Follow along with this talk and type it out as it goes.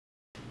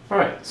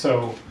Alright,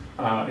 so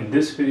in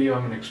this video I'm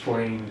going to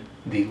explain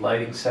the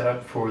lighting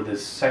setup for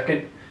this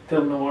second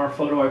Film Noir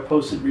photo I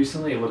posted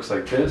recently. It looks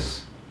like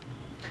this.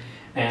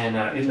 And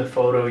in the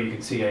photo you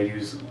can see I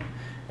use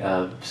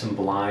some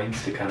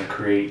blinds to kind of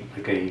create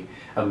like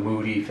a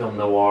moody Film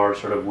Noir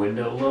sort of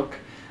window look.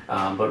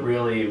 But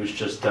really it was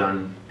just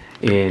done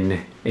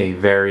in a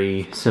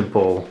very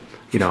simple,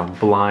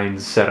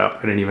 blinds setup.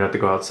 I didn't even have to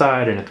go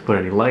outside, I didn't have to put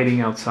any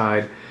lighting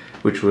outside,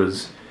 which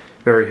was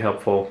very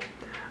helpful.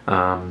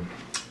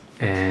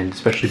 And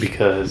especially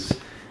because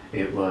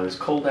it was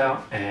cold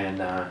out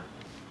and I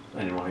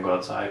didn't want to go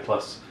outside,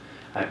 plus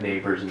I have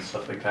neighbors and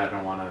stuff like that. I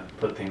don't want to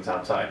put things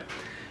outside.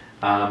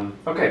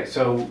 Okay,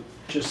 so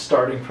just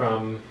starting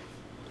from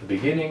the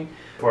beginning,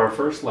 for our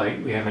first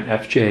light we have an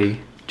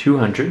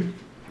FJ400,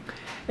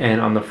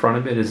 and on the front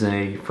of it is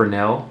a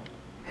Fresnel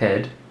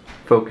head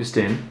focused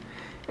in,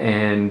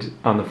 and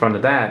on the front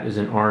of that is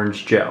an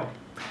orange gel.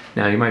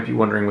 Now you might be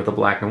wondering, with a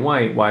black and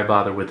white, why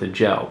bother with a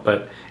gel?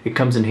 But it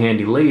comes in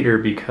handy later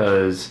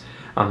because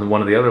on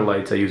one of the other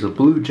lights I use a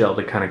blue gel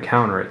to kind of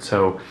counter it.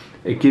 So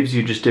it gives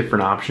you just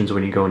different options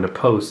when you go into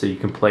post, that you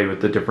can play with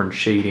the different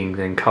shadings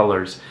and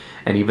colors.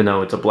 And even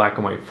though it's a black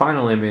and white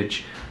final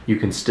image, you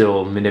can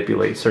still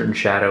manipulate certain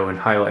shadow and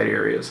highlight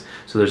areas.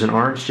 So there's an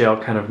orange gel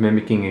kind of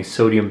mimicking a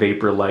sodium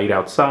vapor light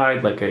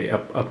outside, like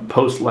a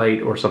post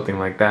light or something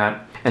like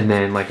that. And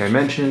then, like I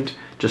mentioned,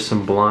 just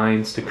some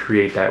blinds to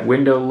create that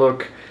window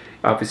look.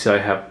 Obviously I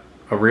have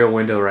a real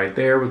window right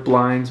there with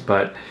blinds,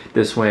 but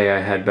this way I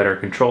had better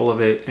control of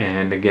it,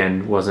 and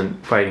again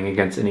wasn't fighting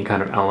against any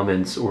kind of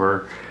elements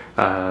or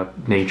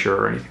nature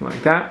or anything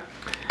like that.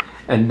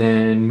 And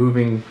then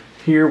moving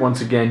here,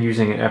 once again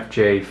using an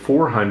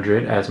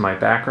FJ400 as my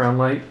background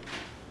light.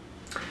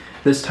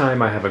 This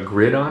time I have a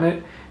grid on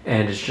it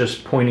and it's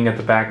just pointing at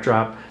the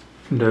backdrop.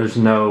 There's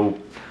no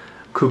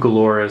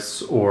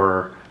Cucoloris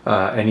or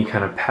any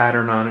kind of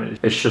pattern on it.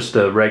 It's just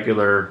a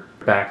regular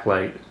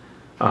backlight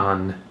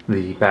on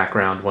the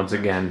background. Once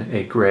again,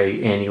 a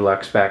gray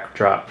anti-lux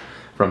backdrop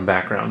from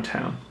Background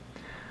Town.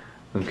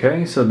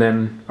 Okay, so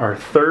then our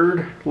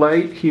third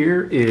light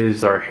here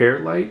is our hair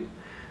light.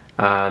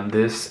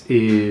 This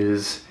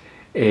is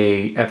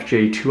a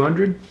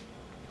FJ400,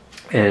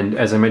 and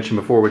as I mentioned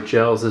before with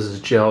gels, this is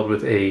gelled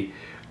with a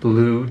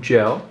blue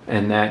gel,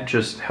 and that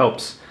just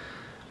helps,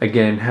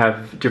 again,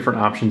 have different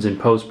options in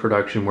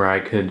post-production where I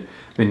could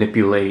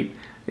manipulate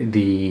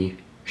the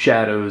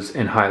shadows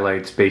and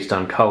highlights based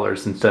on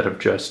colors instead of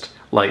just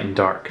light and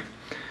dark.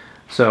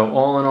 So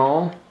all in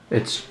all,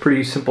 it's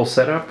pretty simple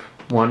setup.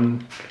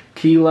 One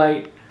key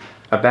light,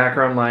 a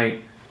background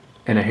light,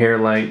 and a hair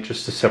light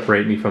just to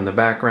separate me from the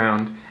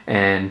background,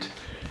 and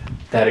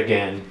that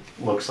again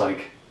looks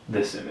like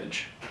this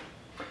image.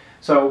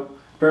 So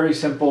very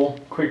simple,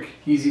 quick,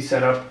 easy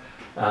setup.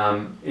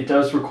 It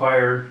does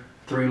require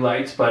 3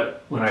 lights,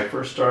 but when I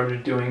first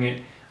started doing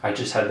it, I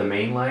just had the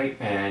main light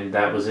and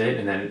that was it,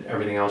 and then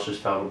everything else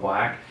just fell to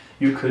black.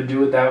 You could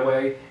do it that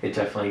way. It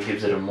definitely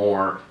gives it a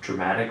more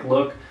dramatic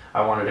look.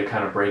 I wanted to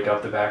kind of break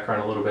up the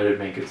background a little bit and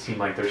make it seem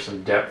like there's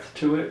some depth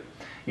to it,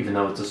 even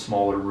though it's a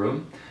smaller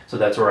room. So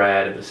that's where I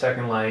added the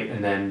second light,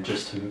 and then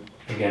just to,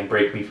 again,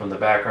 break me from the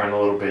background a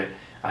little bit,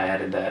 I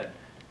added that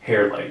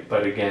hair light.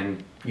 But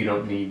again, you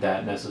don't need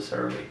that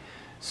necessarily.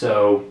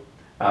 So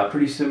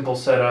pretty simple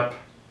setup,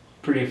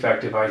 pretty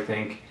effective, I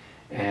think.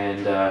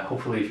 And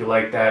hopefully if you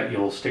like that,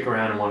 you'll stick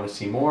around and want to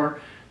see more.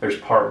 There's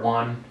part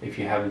 1 if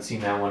you haven't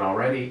seen that one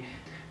already.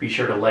 Be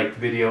sure to like the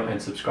video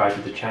and subscribe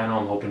to the channel.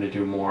 I'm hoping to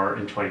do more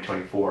in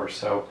 2024.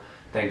 So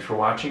thanks for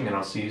watching, and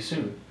I'll see you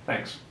soon.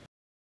 Thanks.